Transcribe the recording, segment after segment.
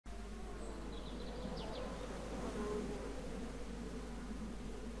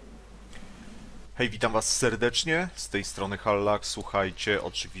Hej, witam was serdecznie, z tej strony Hallack. Słuchajcie,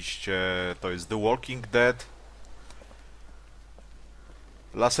 oczywiście to jest The Walking Dead.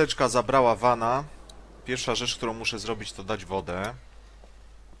 Laseczka zabrała Vana. Pierwsza rzecz, którą muszę zrobić, to dać wodę.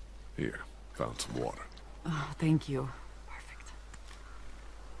 Here, found some water. Oh, thank you. Perfect.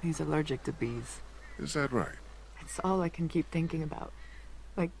 He's allergic to bees. Is that right? It's all I can keep thinking about.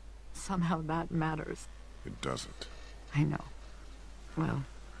 Like, somehow that matters. It doesn't. I know. Well,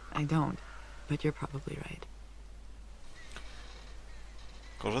 I don't. But you're probably right.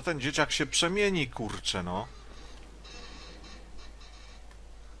 Tylko że ten dzieciak się przemieni, kurczę, no.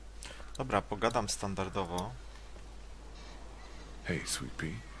 Dobra, pogadam standardowo. Hey, Sweet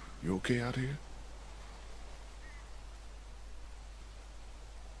Pea, you okay out here?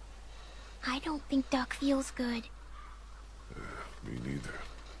 I don't think Duck feels good. Me neither.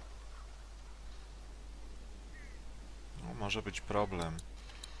 No, może być problem.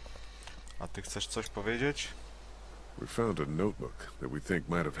 A ty chcesz coś powiedzieć? We found a notebook that we think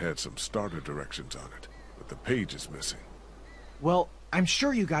might have had some starter directions on it, but the page is missing. Well, I'm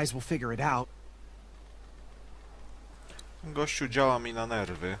sure you guys will figure it out. Gościu działa mi na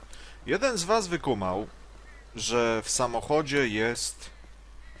nerwy. Jeden z was wykumał, że w samochodzie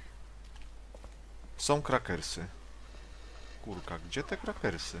są krakersy. Kurka, gdzie te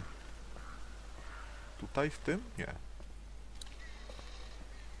krakersy? Tutaj w tym? Nie.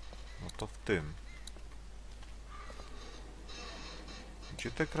 No to w tym.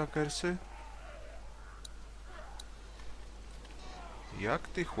 Gdzie te krakersy? Jak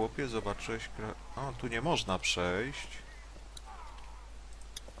ty, chłopie, zobaczyłeś O, tu nie można przejść.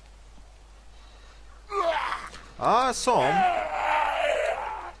 A, są!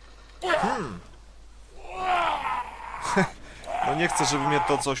 No nie chcę, żeby mnie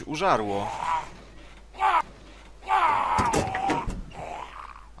to coś użarło.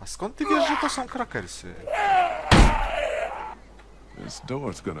 A skąd ty wiesz, że to są krakersy? This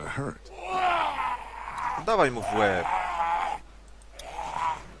door's gonna hurt. Dawaj mu w łeb.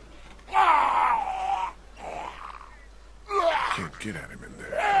 Can't get at him in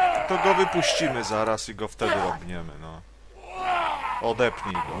there. To go wypuścimy zaraz i go wtedy robniemy, no.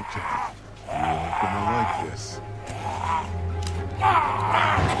 Odepnij go. You aren't gonna like this.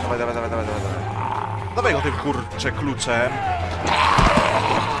 Dawaj, dawaj, dawaj, dawaj, dawaj. Dawaj go tym kurczę kluczem.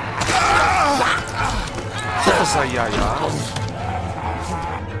 Co to za jaja?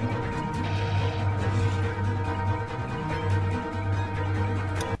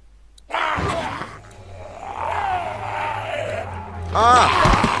 A!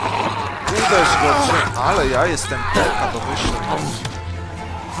 Uderz go, ale ja jestem pelka do wyższej.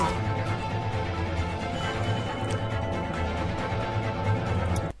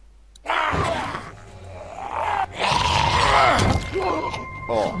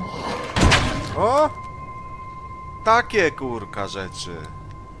 O! O! Takie kurka rzeczy.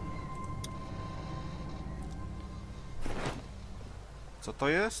 Co to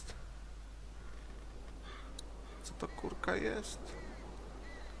jest? Co to kurka jest?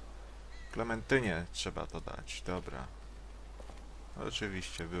 Klementynie trzeba to dać, dobra.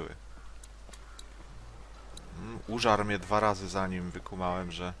 Oczywiście były. Użarł mnie 2 razy, zanim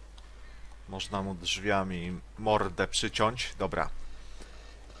wykumałem, że można mu drzwiami mordę przyciąć. Dobra.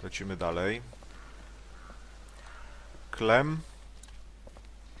 Lecimy dalej. Klem.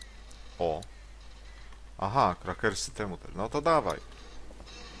 O. Aha, krakersy temu też. No to dawaj.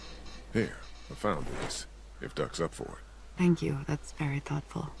 Here, I found this. If Duck's up for it. Thank you. That's very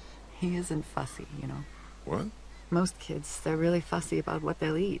thoughtful. He isn't fussy, you know. What? Most kids, they're really fussy about what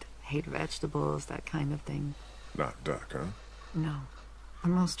they'll eat. Hate vegetables, that kind of thing. Not Duck, huh? No. The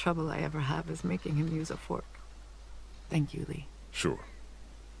most trouble I ever have is making him use a fork. Thank you, Lee. Sure.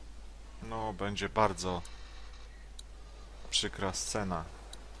 No, będzie bardzo przykra scena.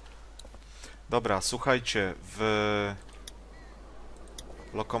 Dobra, słuchajcie, w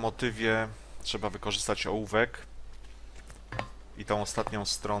lokomotywie trzeba wykorzystać ołówek i tą ostatnią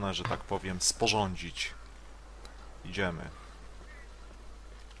stronę, że tak powiem, sporządzić. Idziemy.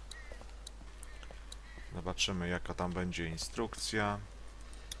 Zobaczymy, jaka tam będzie instrukcja.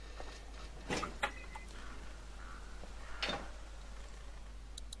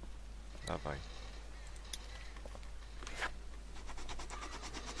 Dawaj.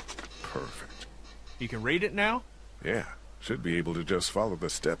 Perfect. You can read it now? Yeah, should be able to just follow the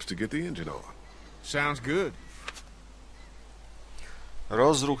steps to get the engine on. Sounds good.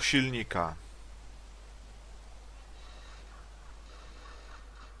 Rozruch silnika.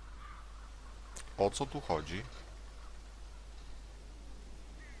 O co tu chodzi?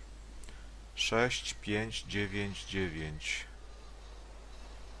 6, 5, 9, 9.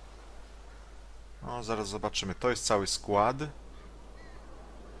 No, zaraz zobaczymy. To jest cały skład.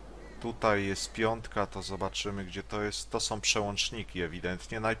 Tutaj jest piątka, to zobaczymy, gdzie to jest. To są przełączniki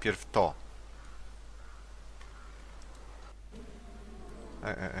ewidentnie. Najpierw to.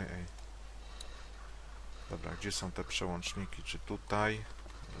 Ej. Dobra, gdzie są te przełączniki? Czy tutaj?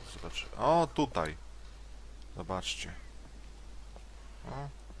 Zobaczę. O, tutaj. Zobaczcie. O.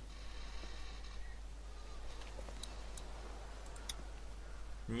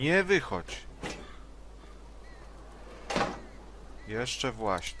 Nie wychodź. Jeszcze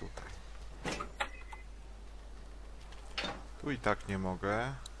właź tutaj. Tu i tak nie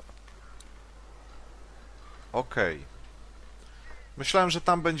mogę. Okej. Myślałem, że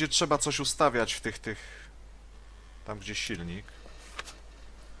tam będzie trzeba coś ustawiać w tych... Tam, gdzie silnik.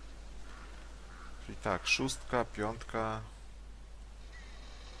 Czyli tak, szóstka, piątka.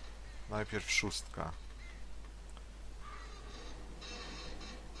 Najpierw szóstka.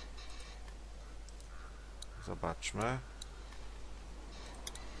 Zobaczmy.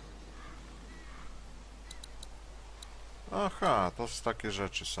 Aha, to takie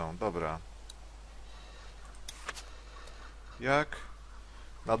rzeczy są. Dobra. Jak?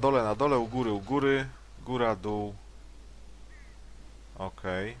 Na dole, u góry. Góra, dół.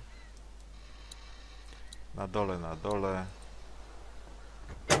 Okej. Na dole.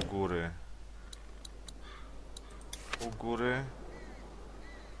 U góry. U góry.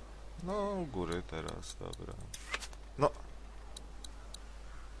 No, u góry teraz, dobra. No.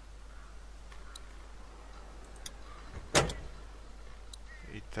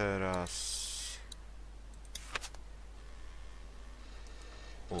 I teraz...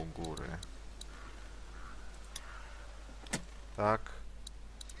 U góry. Tak.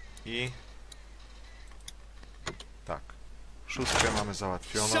 I... Tak. Szóstkę mamy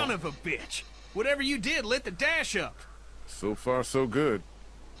załatwioną. Son of a bitch! Whatever you did lit the dash up! So far, so good.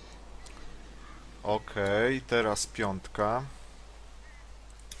 Okej, teraz piątka.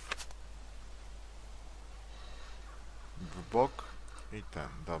 W bok i ten,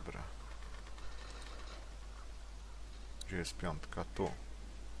 dobra. Gdzie jest piątka? Tu.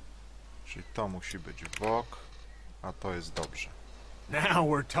 Czyli to musi być w bok, a to jest dobrze. Now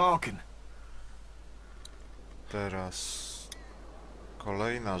we're talking. Teraz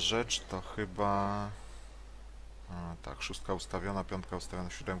kolejna rzecz to chyba... A, tak, szóstka ustawiona, piątka ustawiona,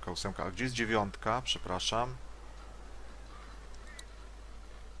 siódemka, ósemka. A gdzie jest dziewiątka? Przepraszam.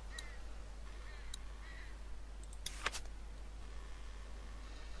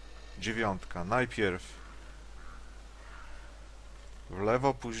 Dziewiątka. Najpierw w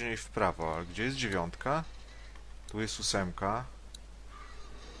lewo, później w prawo. A gdzie jest dziewiątka? Tu jest ósemka.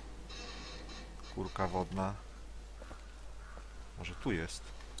 Kurka wodna. Może tu jest.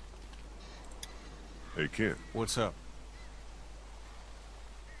 Hey, Ken. What's up?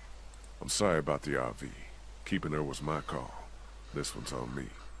 I'm sorry about the RV. Keeping her was my call. This one's on me.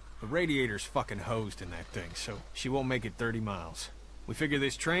 The radiator's fucking hosed in that thing, so she won't make it 30 miles. We figure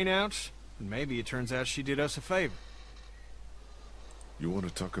this train out, and maybe it turns out she did us a favor. You want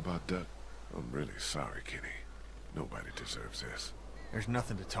to talk about Duck? I'm really sorry, Kenny. Nobody deserves this. There's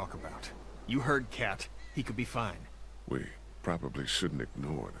nothing to talk about. You heard Cat. He could be fine. We probably shouldn't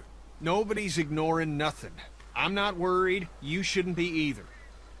ignore it. Nobody's ignoring nothing. I'm not worried. You shouldn't be either.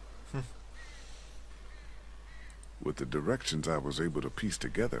 With the directions I was able to piece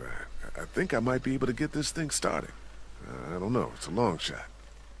together, I think I might be able to get this thing started. I don't know. It's a long shot.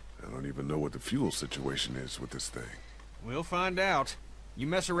 I don't even know what the fuel situation is with this thing. We'll find out. You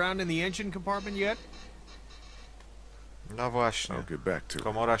mess around in the engine compartment yet? No właśnie. I'll get back to it.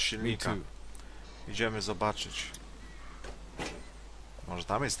 Komora Me silnika. too. Idziemy zobaczyć. Może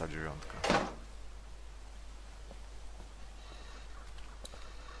tam jest ta dziewiątka.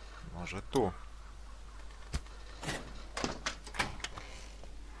 Może tu.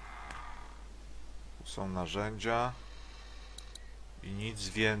 Tu są narzędzia. I nic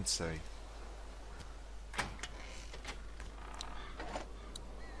więcej.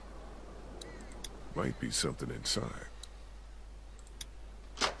 Might be something inside.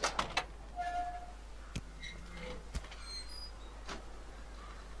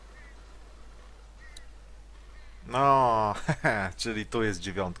 No, czyli tu jest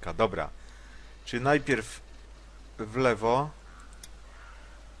dziewiątka. Dobra. Czyli najpierw w lewo.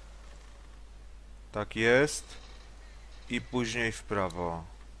 Tak jest. I później w prawo.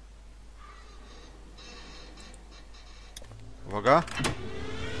 Uwaga.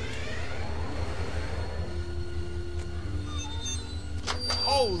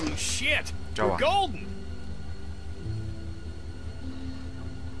 Holy shit! Działa. We're golden!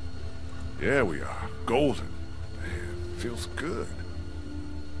 Yeah, we are. Golden. Man, feels good.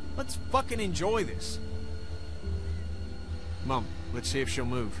 Let's fucking enjoy this. Mom, let's see if she'll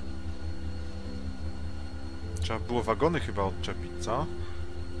move. Trzeba było wagony chyba odczepić, co?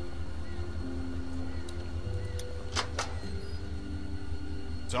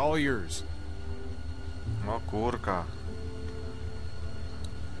 It's all yours. No kurka.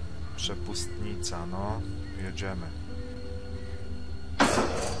 Przepustnica, no. Jedziemy.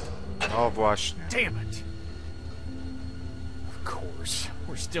 O właśnie. Damn it! Of course,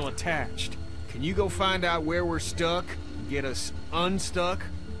 we're still attached. Can you go find out where we're stuck and get us unstuck?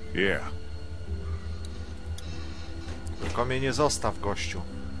 Yeah. Tylko mnie nie zostaw, gościu.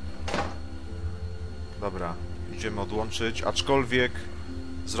 Dobra, idziemy odłączyć, aczkolwiek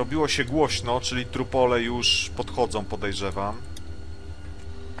zrobiło się głośno, czyli trupole już podchodzą, podejrzewam.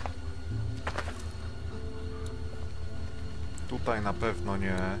 Tutaj na pewno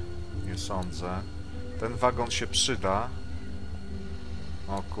nie sądzę. Ten wagon się przyda.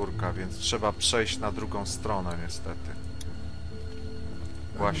 O kurka, więc trzeba przejść na drugą stronę niestety.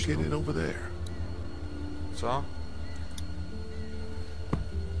 Właśnie. Get it over there. Co?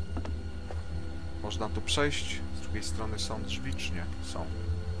 Można tu przejść? Z drugiej strony są drzwi, czy nie? Są.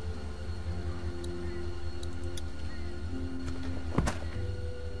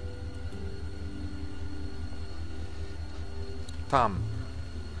 Tam.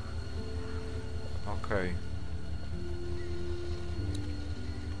 Okej.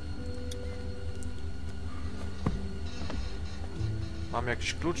 Mam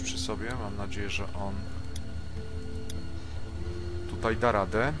jakiś klucz przy sobie. Mam nadzieję, że on tutaj da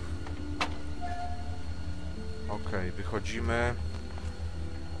radę. Okej, wychodzimy.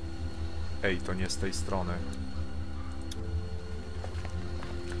 Ej, to nie z tej strony.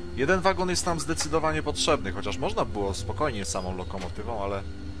 Jeden wagon jest nam zdecydowanie potrzebny, chociaż można było spokojnie samą lokomotywą, ale...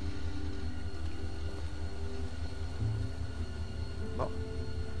 No.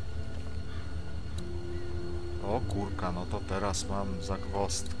 O kurka, no to teraz mam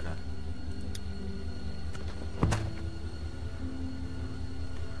zagwozdkę.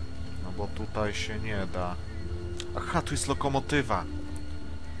 No bo tutaj się nie da. Aha, tu jest lokomotywa.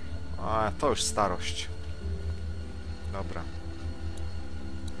 A, to już starość. Dobra.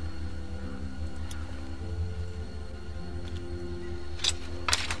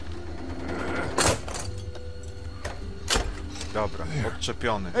 Dobra,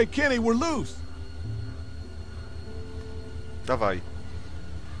 odczepiony. Hey, Kenny, we're loose. Dawaj.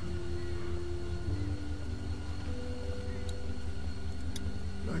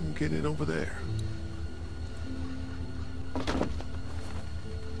 I can get it over there.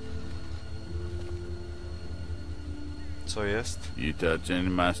 Co jest? You touch any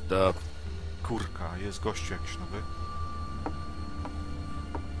of my stuff? Kurka, jest gościu jakiś nowy.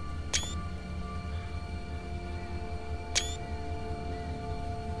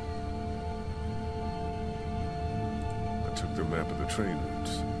 I took the map of the train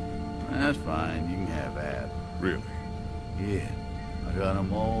routes. That's fine. You can have that. Really? Yeah, I got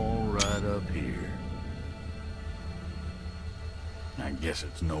them all right up here. I guess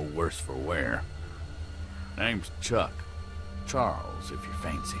it's no worse for wear. Name's Chuck. Charles, if you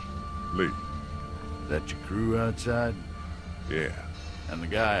fancy. Lee. That your crew outside? Yeah. And the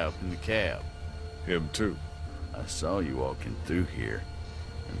guy up in the cab? Him too. I saw you walking through here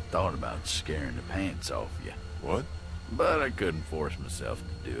and thought about scaring the pants off you. What? But I couldn't force myself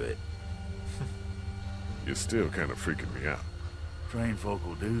to do it. You're still kind of freaking me out. Train folk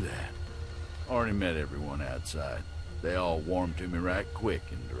will do that. Already met everyone outside. They all warmed to me right quick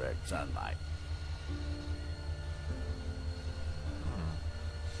in direct sunlight.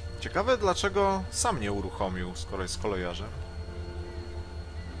 Ciekawe, dlaczego sam nie uruchomił, skoro jest kolejarzem.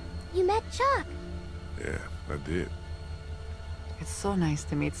 You met Chuck. Yeah, I did. It's so nice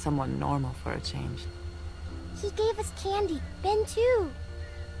to meet someone normal for a change. He gave us candy. Ben too.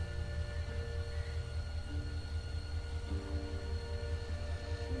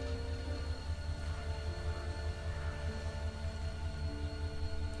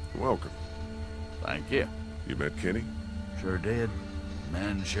 Welcome. Thank you. You met Kenny? Sure did.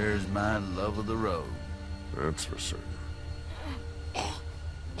 Man shares my love of the road. That's for certain.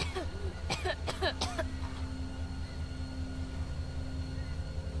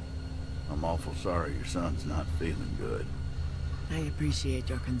 I'm awful sorry your son's not feeling good. I appreciate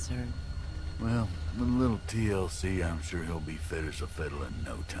your concern. Well, with a little TLC, I'm sure he'll be fit as a fiddle in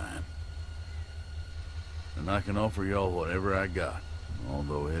no time. And I can offer y'all whatever I got,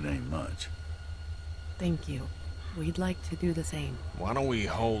 although it ain't much. Thank you. We'd like to do the same. Why don't we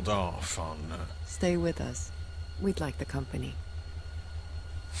hold off on... Stay with us. We'd like the company.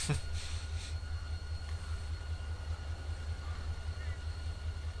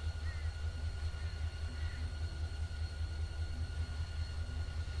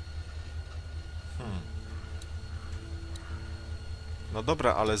 No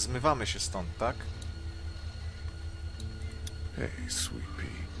dobra, ale zmywamy się stąd, tak? Hey, sweet pea.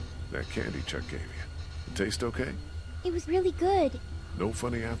 That candy Chuck gave you. It taste okay? It was really good. No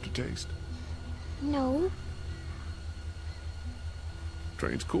funny aftertaste? No.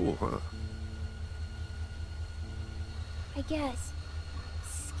 Train's cool, huh? I guess.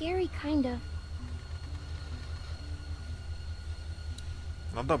 Scary, kind of.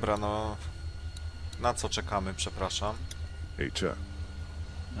 No dobra, no... Na co czekamy, przepraszam? Hey, Chuck.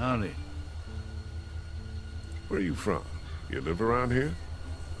 Howdy. Where are you from? You live around here?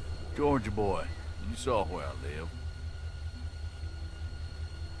 Georgia boy. You saw where I live.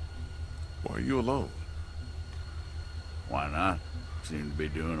 Why are you alone? Why not? Seem to be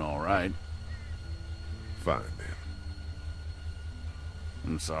doing all right. Fine, then.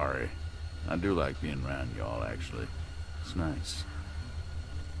 I'm sorry. I do like being around y'all, actually. It's nice.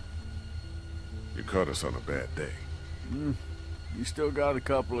 You caught us on a bad day. You still got a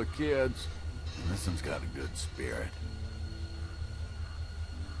couple of kids. And this one's got a good spirit.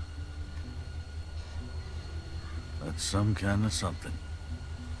 That's some kind of something.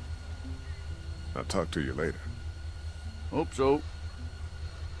 I'll talk to you later. Hope so.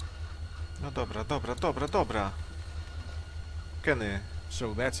 No dobra, dobra, dobra, dobra. Kenny,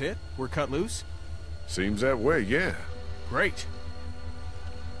 So that's it? We're cut loose? Seems that way, yeah. Great.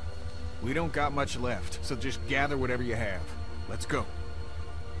 We don't got much left, so just gather whatever you have. Let's go.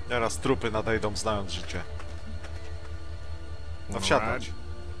 teraz trupy nadejdą, znając życie. No Wanna wsiadać. ride?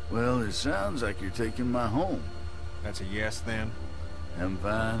 Well, it sounds like you're taking my home. That's a yes, then? Haven't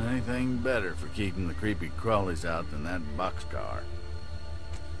found anything better for keeping the creepy crawlies out than that boxcar.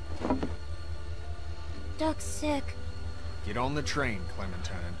 Duck's sick. Get on the train,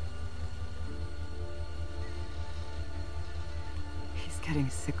 Clementine. He's getting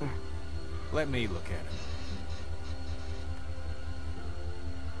sicker. Let me look at him.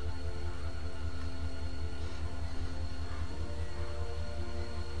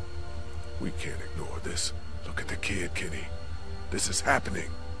 We can't ignore this. Look at the kid, Kenny. This is happening.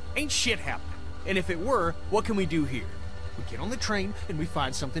 Ain't shit happening. And if it were, what can we do here? We get on the train and we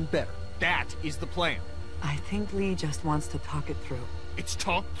find something better. That is the plan. I think Lee just wants to talk it through. It's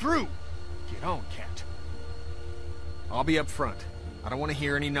talked through. Get on, Cat. I'll be up front. I don't want to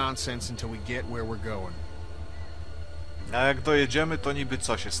hear any nonsense until we get where we're going. A jak dojedziemy, to niby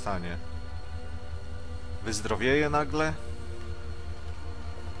co się stanie? Wyzdrowieje nagle?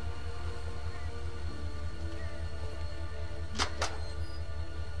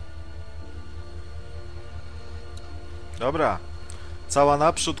 Dobra. Cała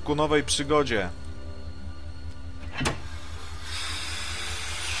naprzód ku nowej przygodzie.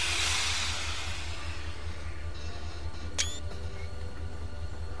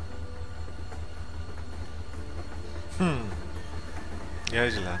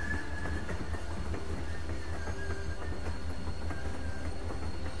 Nieźle.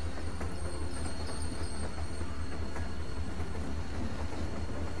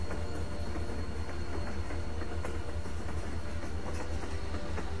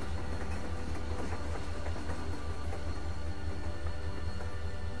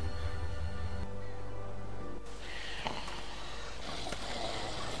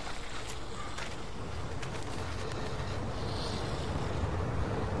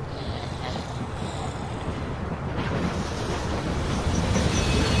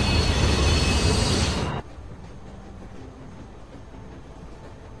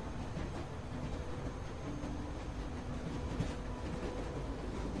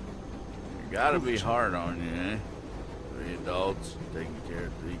 Gotta be hard on you, eh? 3 adults, taking care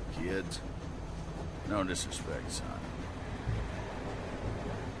of 3 kids. No disrespect, son.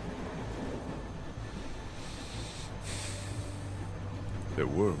 There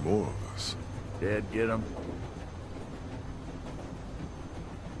were more of us. Dad get 'em?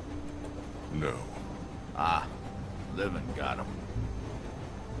 No. Ah, living got 'em.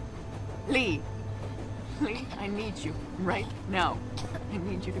 Lee! Lee, I need you. Right now. I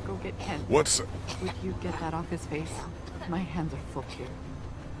need you to go get Ken. What's... Would you get that off his face? My hands are full here.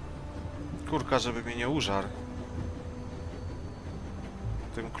 Kurka, żeby mnie nie użarł.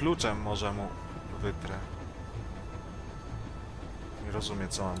 Tym kluczem może mu wytrę. Nie rozumiem,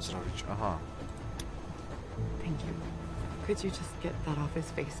 co mam zrobić. Aha. Thank you. Could you just get that off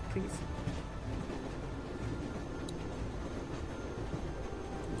his face, please?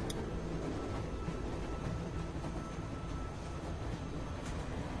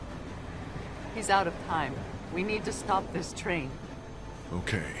 He's out of time. We need to stop this train.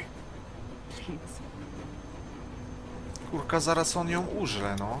 Okay. Please. Kurka, zaraz on ją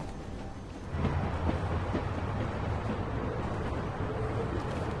użre, no.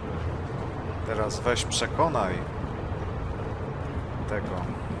 Teraz weź przekonaj tego.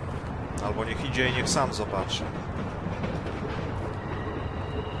 Albo niech idzie i niech sam zobaczy.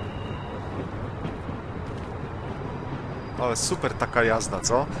 Ale super taka jazda,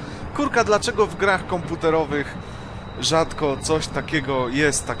 co? Kurka, dlaczego w grach komputerowych rzadko coś takiego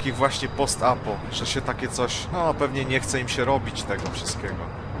jest, takich właśnie post-apo, że się takie coś... No, pewnie nie chce im się robić tego wszystkiego.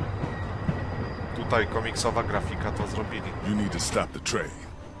 Tutaj komiksowa grafika to zrobili. You need to stop the train.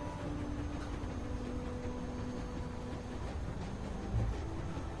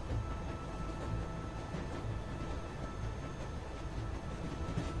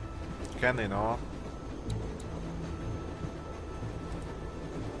 Kenny, no.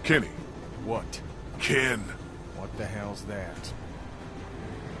 Kenny. What? Ken. What the hell's that?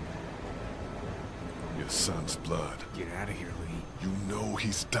 Your son's blood. Get out of here, Lee. You know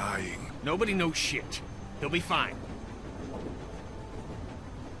he's dying. Nobody knows shit. He'll be fine.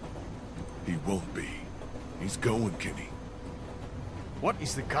 He won't be. He's going, Kenny. What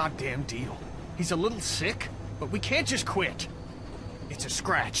is the goddamn deal? He's a little sick, but we can't just quit. It's a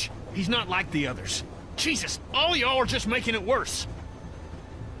scratch. He's not like the others. Jesus, all y'all are just making it worse.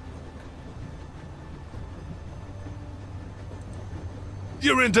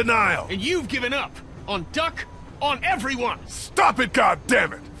 You're in denial! And you've given up. On Duck, on everyone. Stop it,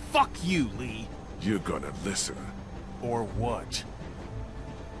 goddammit! Fuck you, Lee. You're gonna listen. Or what?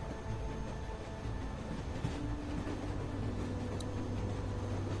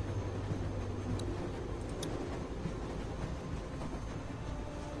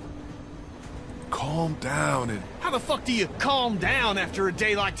 Calm down and... How the fuck do you calm down after a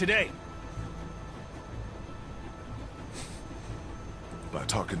day like today? by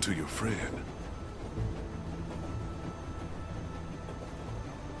talking to your friend.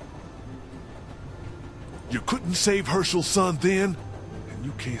 You couldn't save Herschel's son then, and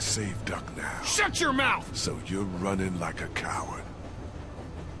you can't save Duck now. Shut your mouth! So you're running like a coward.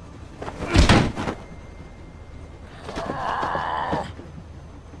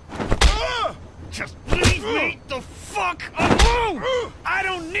 Just leave me the fuck alone! I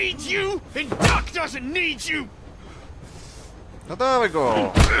don't need you, and Duck doesn't need you! No dawaj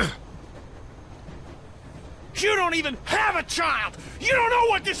go! You don't even have a child! You don't know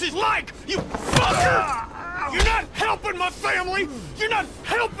what this is like! You fucker! You're not helping my family! You're not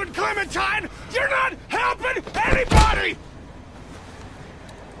helping Clementine! You're not helping anybody!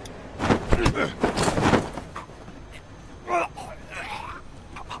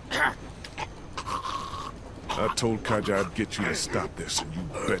 I told Kaja I'd get you to stop this, and you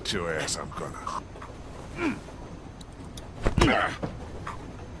bet your ass I'm gonna. I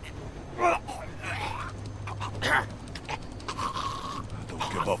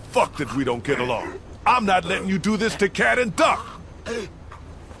don't give a fuck that we don't get along. I'm not letting you do this to Cat and Duck!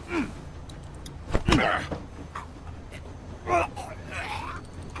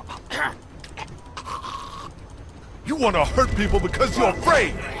 You want to hurt people because you're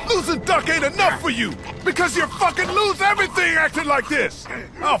afraid! Losing Duck ain't enough for you! Because you're fucking lose everything acting like this!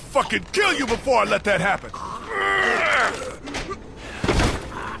 I'll fucking kill you before I let that happen!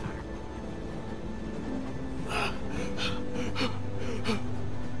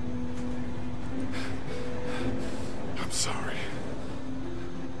 I'm sorry.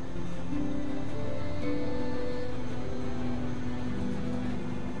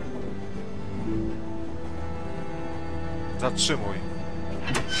 Zatrzymuj.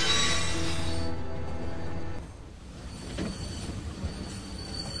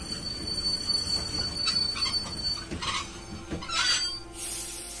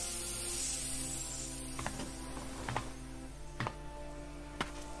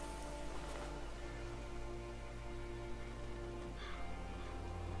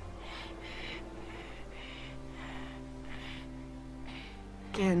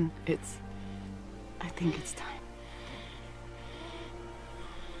 Again, I think it's time.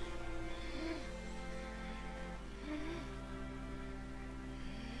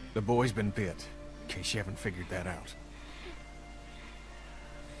 The boy's been bit, in case you haven't figured that out.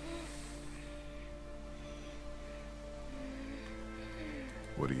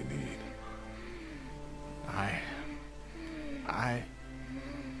 What do you need?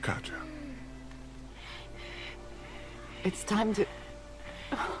 Kaja. It's time to...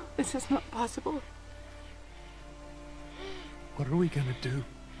 Oh, this is not possible. What are we gonna do?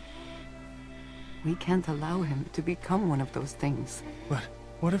 We can't allow him to become one of those things. But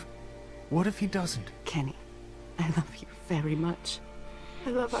what if he doesn't? Kenny, I love you very much. I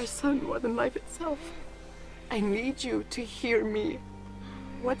love our son more than life itself. I need you to hear me.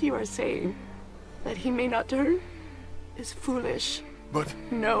 What you are saying, that he may not turn, is foolish. But...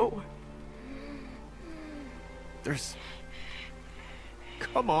 No. There's...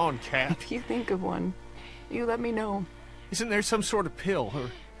 Come on, Cat. If you think of one, you let me know. Isn't there some sort of pill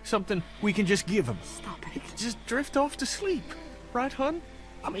or something we can just give him? Stop it. Just drift off to sleep. Right, hun?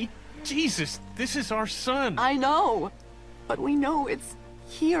 I mean, Jesus, this is our son. I know, but we know it's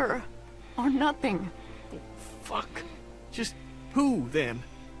here or nothing. Fuck. Just who, then?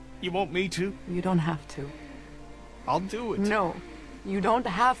 You want me to? You don't have to. I'll do it. No, you don't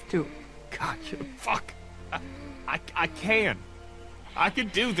have to. God, fuck. I can. I can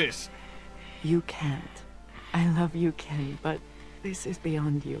do this. You can't. I love you, Ken, but this is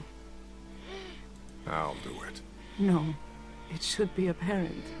beyond you. I'll do it. No, it should be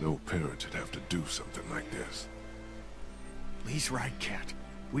apparent. No parent should have to do something like this. Lee's right, Cat.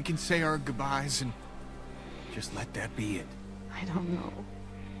 We can say our goodbyes and just let that be it. I don't know.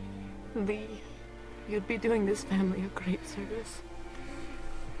 Lee, you'd be doing this family a great service.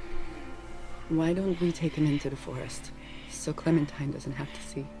 Why don't we take him into the forest, so Clementine doesn't have to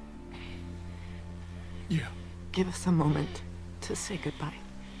see? Yeah. Give us a moment to say goodbye.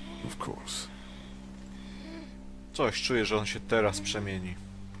 Of course. Coś czuję, że on się teraz przemieni.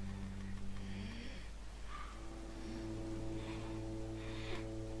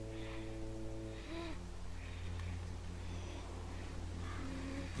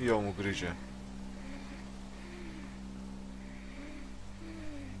 I ją ugryzie.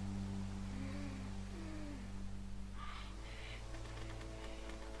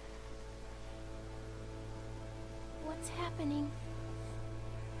 What's happening?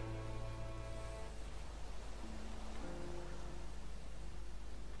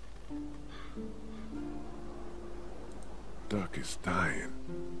 Duck is dying.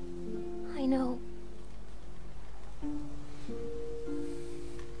 I know.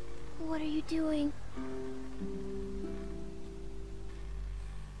 What are you doing?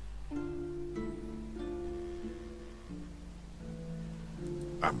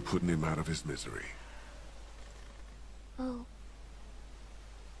 I'm putting him out of his misery. Oh,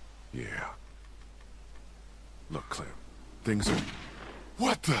 Yeah. Look, Clem. Things are...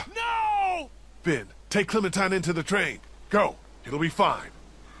 What the... No! Ben, take Clementine into the train. Go. It'll be fine.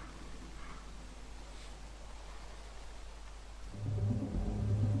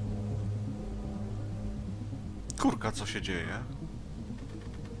 Kurka, co się dzieje?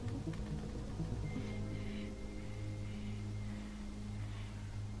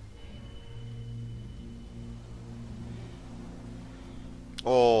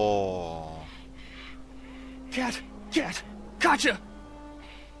 O. Cat! Cat! Gotcha!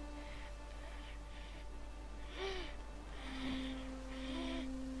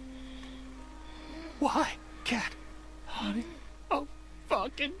 Why, Cat? Honey? Oh,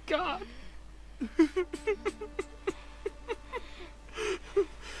 fucking God!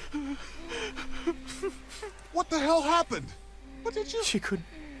 What the hell happened? What did you... She couldn't...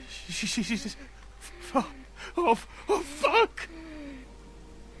 She just... Oh, fuck!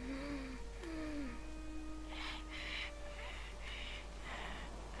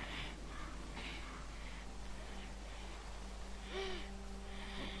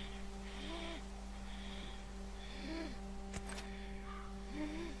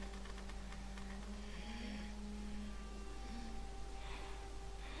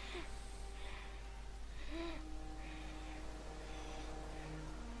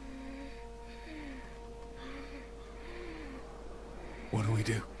 What do we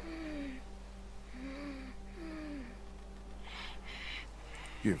do?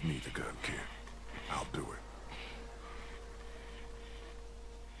 Give me the gun, kid. I'll do it.